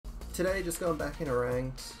today just going back in a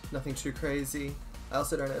ranked, nothing too crazy. I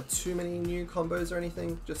also don't have too many new combos or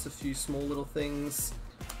anything, just a few small little things.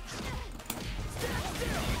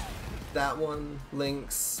 That one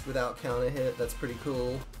links without counter hit, that's pretty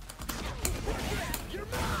cool.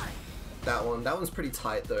 That one's pretty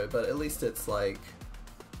tight though, but at least it's like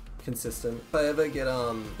consistent. If I ever get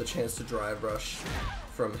the chance to drive rush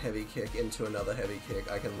from heavy kick into another heavy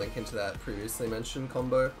kick, I can link into that previously mentioned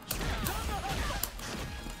combo.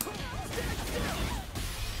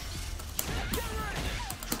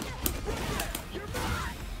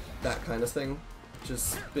 That kind of thing.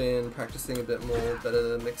 Just been practicing a bit more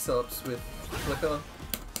better mix-ups with Flicker.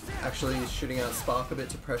 Actually shooting out Spark a bit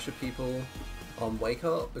to pressure people on Wake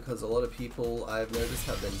Up, because a lot of people I've noticed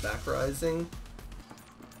have been back rising.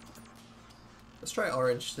 Let's try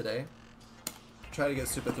Orange today. Try to get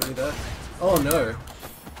Super 3 there. Oh no!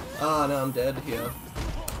 Ah, no, I'm dead here.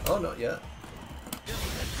 Oh, not yet.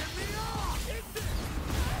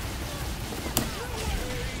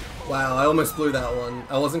 Wow, I almost blew that one.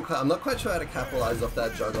 I'm not quite sure how to capitalize off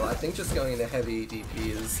that juggle. I think just going into heavy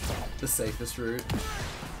DP is the safest route.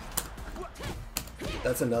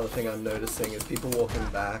 That's another thing I'm noticing, is people walking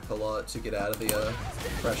back a lot to get out of the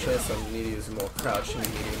pressure, so I need to use a more crouching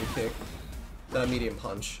medium kick. Medium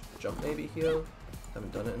punch. Jump maybe here.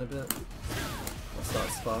 Haven't done it in a bit. I'll start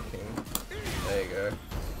sparking. There you go.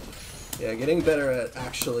 Yeah, getting better at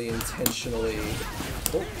actually intentionally...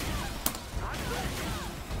 Oh.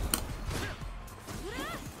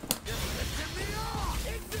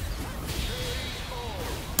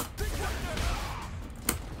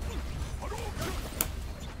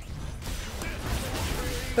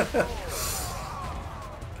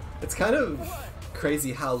 It's kind of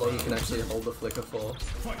crazy how long you can actually hold the flicker for.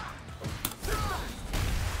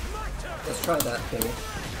 Let's try that thing.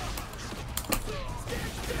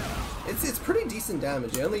 It's pretty decent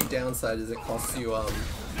damage. The only downside is it costs you a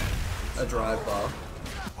drive bar.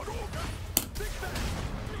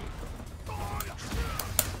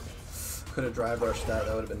 Could have drive rushed that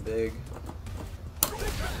would have been big.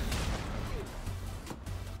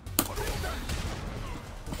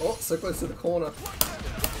 Oh, so close to the corner.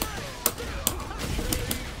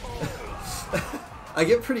 I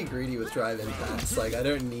get pretty greedy with drive impacts. Like, I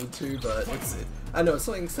don't need to, but I know, it's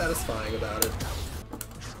something satisfying about it.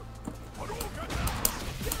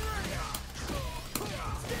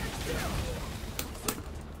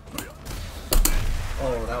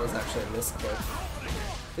 Oh, that was actually a misclick.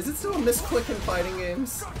 Is it still a misclick in fighting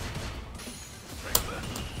games?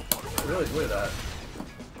 I really blew that.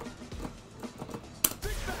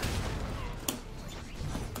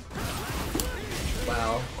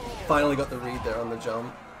 Wow. Finally got the read there on the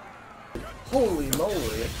jump. Holy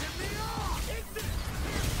moly!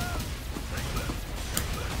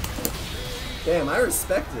 Damn, I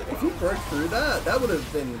respect it. If he broke through that, that would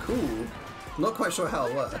have been cool. I'm not quite sure how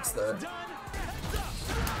it works though.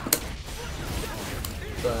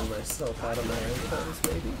 Burn myself out of my own terms,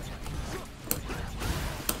 maybe?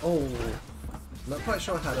 Oh, not quite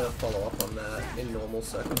sure how to follow up on that in normal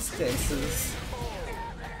circumstances.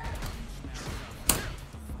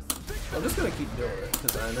 I'm just gonna keep doing it,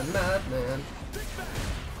 because I'm a madman.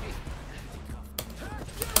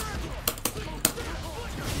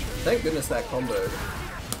 Thank goodness that combo.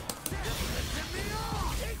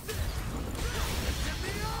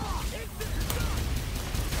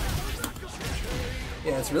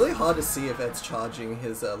 Yeah, it's really hard to see if Ed's charging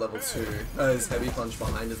his level 2, his heavy punch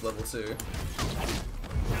behind his level 2.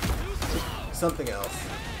 Something else.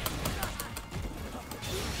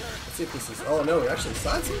 Let's see if this is... Oh no, he actually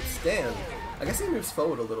side slips? Damn. I guess he moves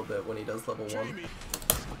forward a little bit when he does level 1.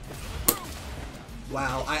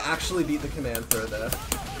 Wow, I actually beat the command throw there.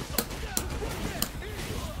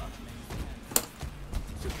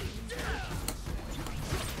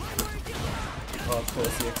 Oh, of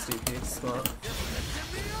course, the XDP is smart.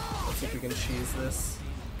 Let's see if we can cheese this.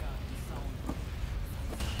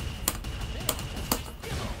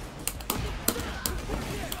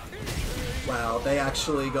 Wow, they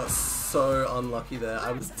actually got so unlucky there.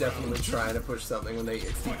 I was definitely trying to push something when they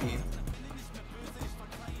XDP'd.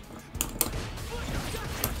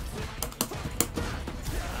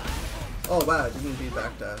 Oh wow, I didn't beat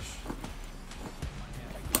backdash.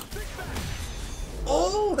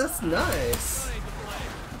 Oh, that's nice!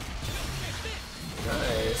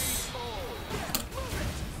 Nice.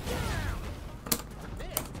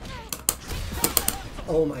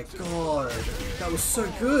 Oh my god, that was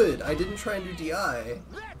so good! I didn't try and do DI.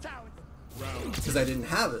 Because I didn't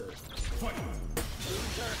have it.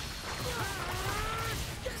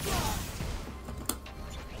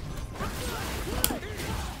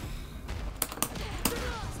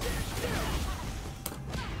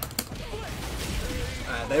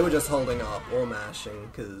 they were just holding up or mashing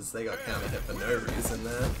because they got counter hit for no reason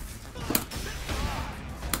there.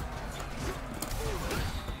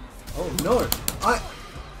 Oh no!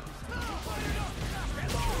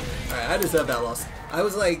 Alright, I deserve that loss. I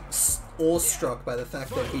was like awestruck by the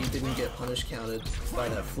fact that he didn't get punish counted by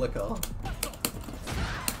that flicker.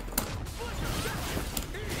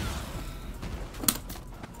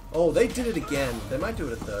 Oh, they did it again. They might do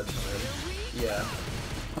it a third time. Yeah.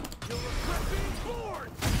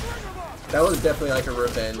 That was definitely like a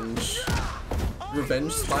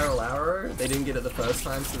revenge spiral arrow. They didn't get it the first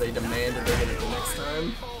time, so they demanded they get it the next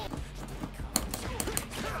time.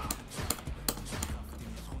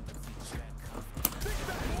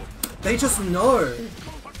 They just know! Is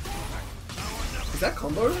that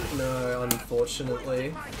combo? No,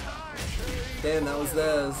 unfortunately. Damn, that was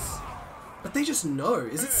theirs. But they just know.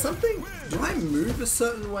 Is it something? Do I move a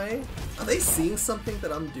certain way? Are they seeing something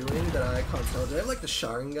that I'm doing that I can't tell? Do they have like the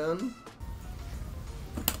Sharingan?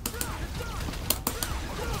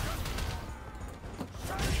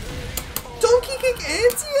 Donkey kick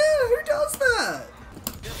anti-air? Who does that?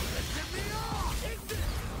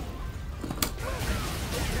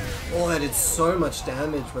 Oh, that did so much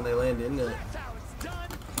damage when they land in it.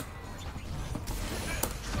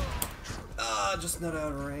 Ah, just not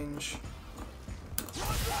out of range.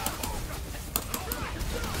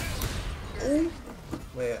 Oh,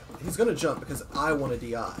 wait, he's gonna jump because I want a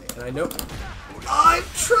DI, and I know I'm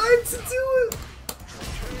trying to do it.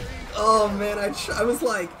 Oh man, I was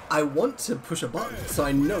like, I want to push a button, so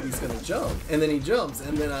I know he's gonna jump, and then he jumps,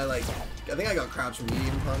 and then I think I got crouch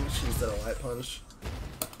medium punch instead of light punch.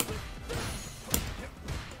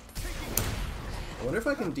 I wonder if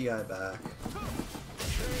I can DI back.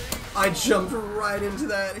 I jumped right into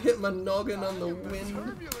that, hit my noggin on the wind.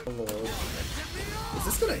 Oh lord. Is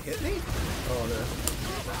this gonna hit me? Oh no.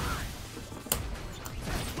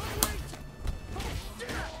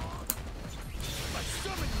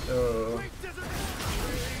 Oh.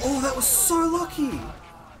 Oh, that was so lucky!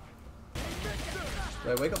 Did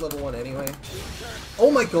I wake up level 1 anyway?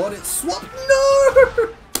 Oh my god, it swapped! No!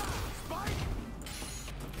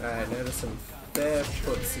 Alright, now there's some fair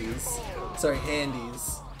footsies. Sorry,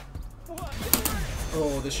 handies.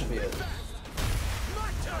 Oh, this should be it.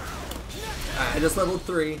 Alright, I just leveled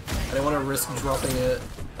 3. I didn't want to risk dropping it.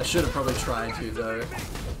 I should have probably tried to, though.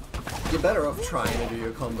 You're better off trying to do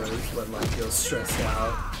your combos when, like, you're stressed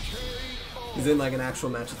out. Because in, like, an actual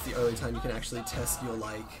match, it's the only time you can actually test your,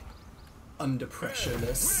 like, under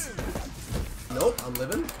pressure-ness. Nope, I'm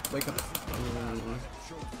living. Wake up.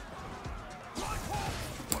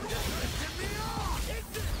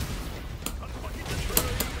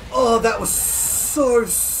 Oh, that was so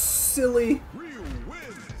silly.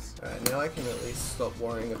 Alright, now I can at least stop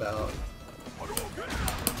worrying about...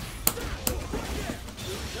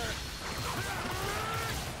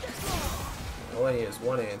 All I need is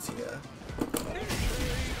one anti-air.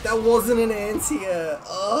 That wasn't an anti-air!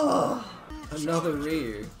 Ugh! Another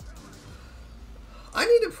Ryu. I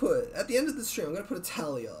need to put, at the end of the stream, I'm gonna put a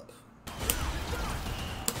tally up.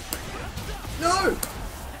 No!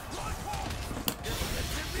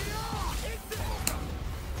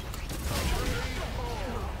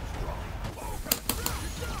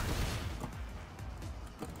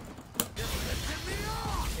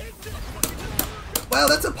 Wow,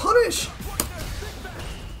 that's a punish!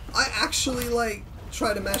 I actually, like,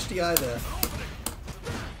 try to mash DI there.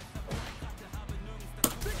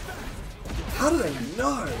 How do they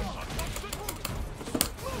know?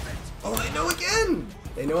 Oh, they know again!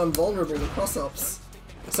 They know I'm vulnerable to cross-ups.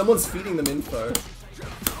 Someone's feeding them info.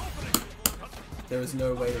 There is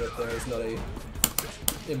no way that there is not a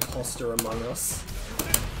imposter among us.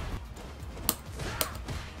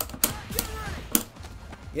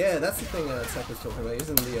 Yeah, that's the thing Tech was talking about,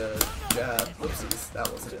 using the jab. Whoopsies, that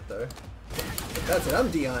wasn't it though. That's it, I'm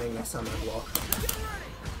DIing next time I block.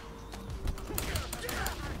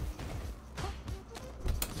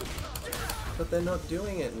 But they're not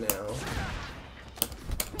doing it now.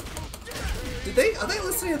 Are they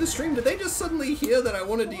listening to the stream? Did they just suddenly hear that I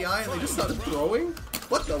want to DI and they just started throwing?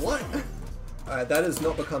 What the what? Alright, that has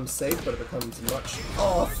not become safe, but it becomes much...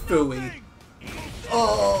 Oh, phooey.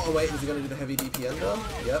 Oh, wait, is he gonna do the heavy DP ender?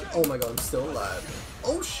 Yep. Oh my god, I'm still alive.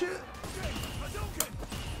 Oh shit.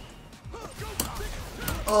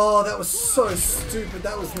 Oh, that was so stupid.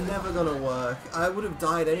 That was never gonna work. I would have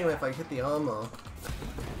died anyway if I hit the armor.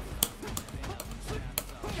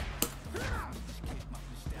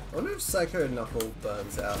 I wonder if Psycho Knuckle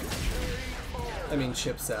burns out. I mean,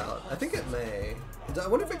 chips out. I think it may. I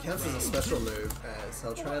wonder if it counts as a special move. As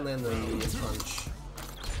I'll try and land the immediate punch.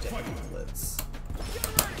 Death Blitz.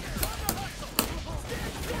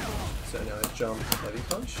 So now I jump, heavy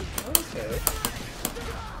punch. Okay.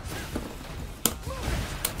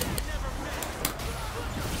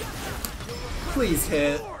 Please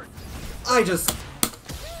hit.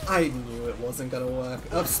 I knew it wasn't gonna work.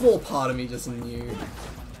 A small part of me just knew.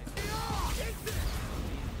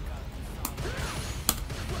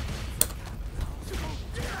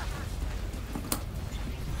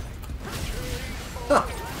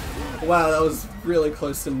 Wow, that was really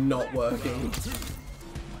close to not working.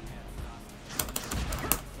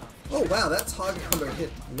 Oh wow, that target combo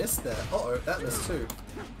hit missed there. Uh-oh, that missed too.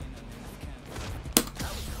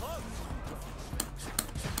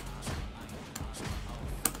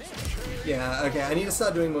 Yeah, okay, I need to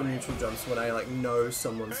start doing more neutral jumps when I like know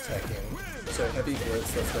someone's teching. So heavy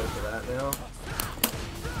blitz, let's go for that now.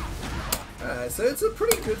 Alright, so it's a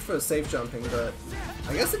pretty good for safe jumping, but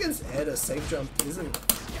I guess against Ed a safe jump isn't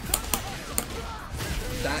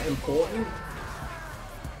that important.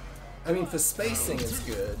 I mean, for spacing it's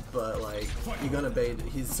good, but like, you're gonna bait,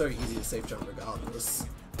 he's so easy to safe jump regardless.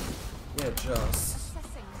 Yeah, just.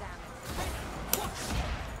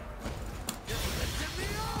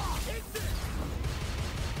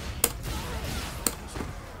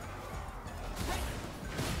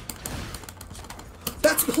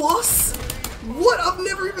 That's plus? What? I've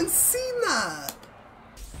never even seen that!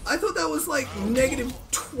 I thought that was like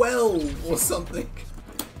 -12 or something.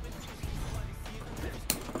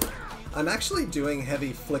 I'm actually doing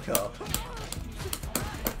heavy flicker,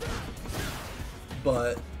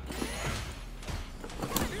 but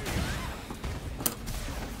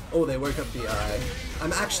oh, they woke up the eye.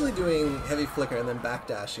 I'm actually doing heavy flicker and then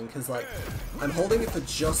backdashing because like I'm holding it for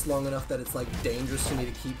just long enough that it's like dangerous for me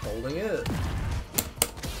to keep holding it.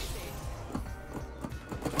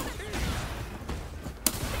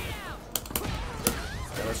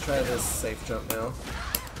 Okay, let's try this safe jump now.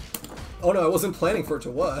 Oh no, I wasn't planning for it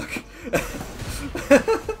to work.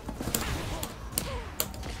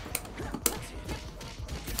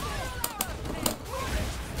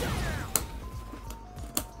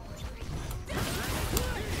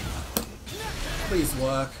 Please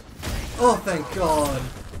work. Oh, thank God.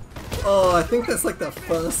 Oh, I think that's like the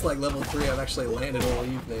first like level 3 I've actually landed all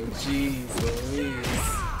evening. Jeez Louise.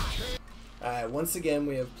 Alright, once again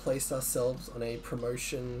we have placed ourselves on a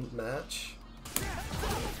promotion match.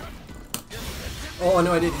 Oh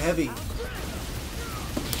no, I did heavy.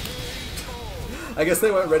 I guess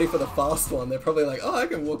they weren't ready for the fast one. They're probably like, oh, I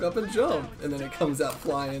can walk up and jump. And then it comes out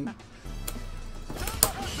flying.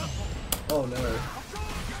 Oh no.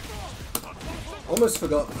 Almost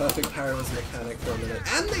forgot perfect parry was a mechanic for a minute.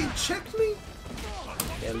 And they checked me?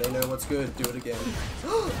 And they know what's good. Do it again.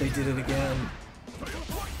 Oh, they did it again.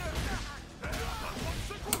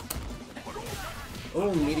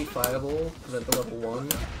 Oh, meaty fireball. Prevent the level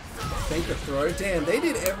 1. Fake a throw. Damn, they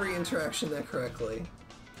did every interaction there correctly.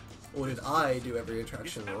 Or did I do every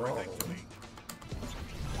interaction wrong?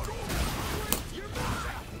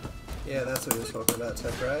 Yeah, that's what he was talking about,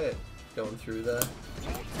 Tech, right? Going through there.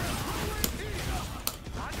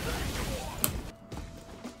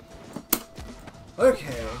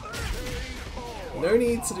 Okay. No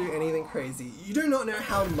need to do anything crazy. You do not know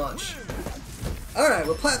how much. Alright,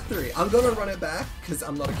 well, plat 3. I'm gonna run it back, because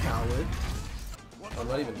I'm not a coward. I'm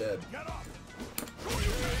not even dead.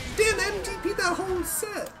 Damn, they didn't DP that whole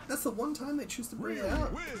set! That's the one time they choose to bring it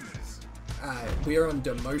out. Alright, we are on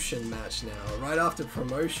demotion match now. Right after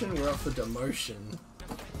promotion, we're up for demotion.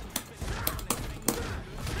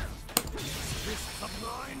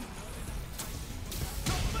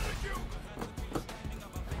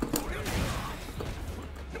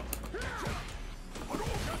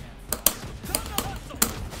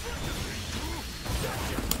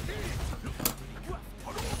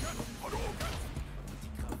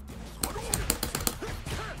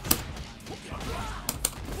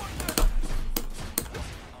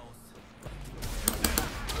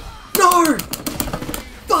 No!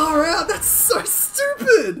 Far out! That's so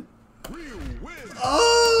stupid!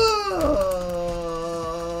 Oh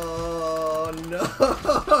no!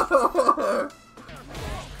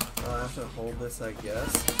 I have to hold this, I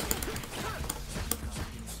guess.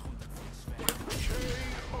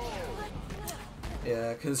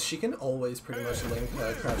 Yeah, because she can always pretty much link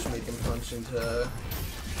her crouch medium punch into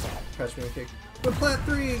crouch medium kick. We're plat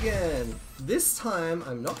 3 again! This time,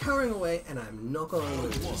 I'm not cowering away and I'm not gonna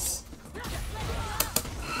lose.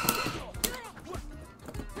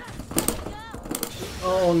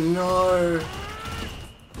 Oh no!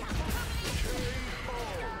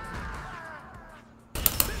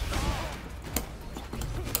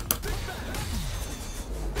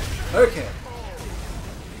 Okay.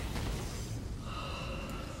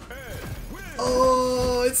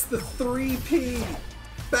 Oh! it's the 3P!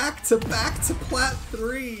 Back to plat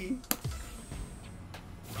 3!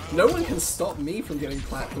 No one can stop me from getting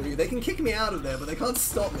plat 3. They can kick me out of there, but they can't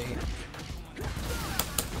stop me.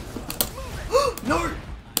 No!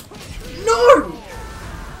 No!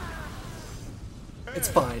 It's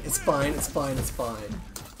fine, it's fine, it's fine, it's fine.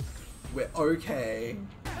 We're okay.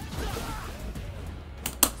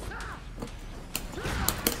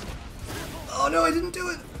 Oh no, I didn't do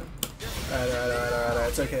it! Alright,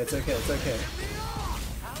 it's okay, it's okay, it's okay.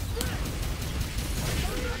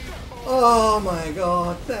 Oh my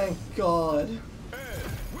god, thank god.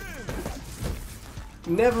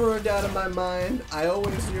 Never a doubt in my mind. I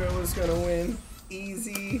always knew I was gonna win.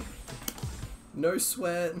 Easy. No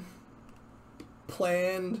sweat.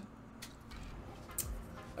 Planned.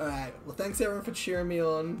 Alright, well thanks everyone for cheering me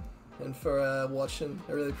on and for watching.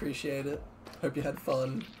 I really appreciate it. Hope you had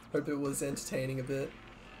fun. Hope it was entertaining a bit.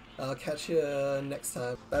 I'll catch you next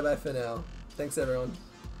time. Bye bye for now. Thanks everyone.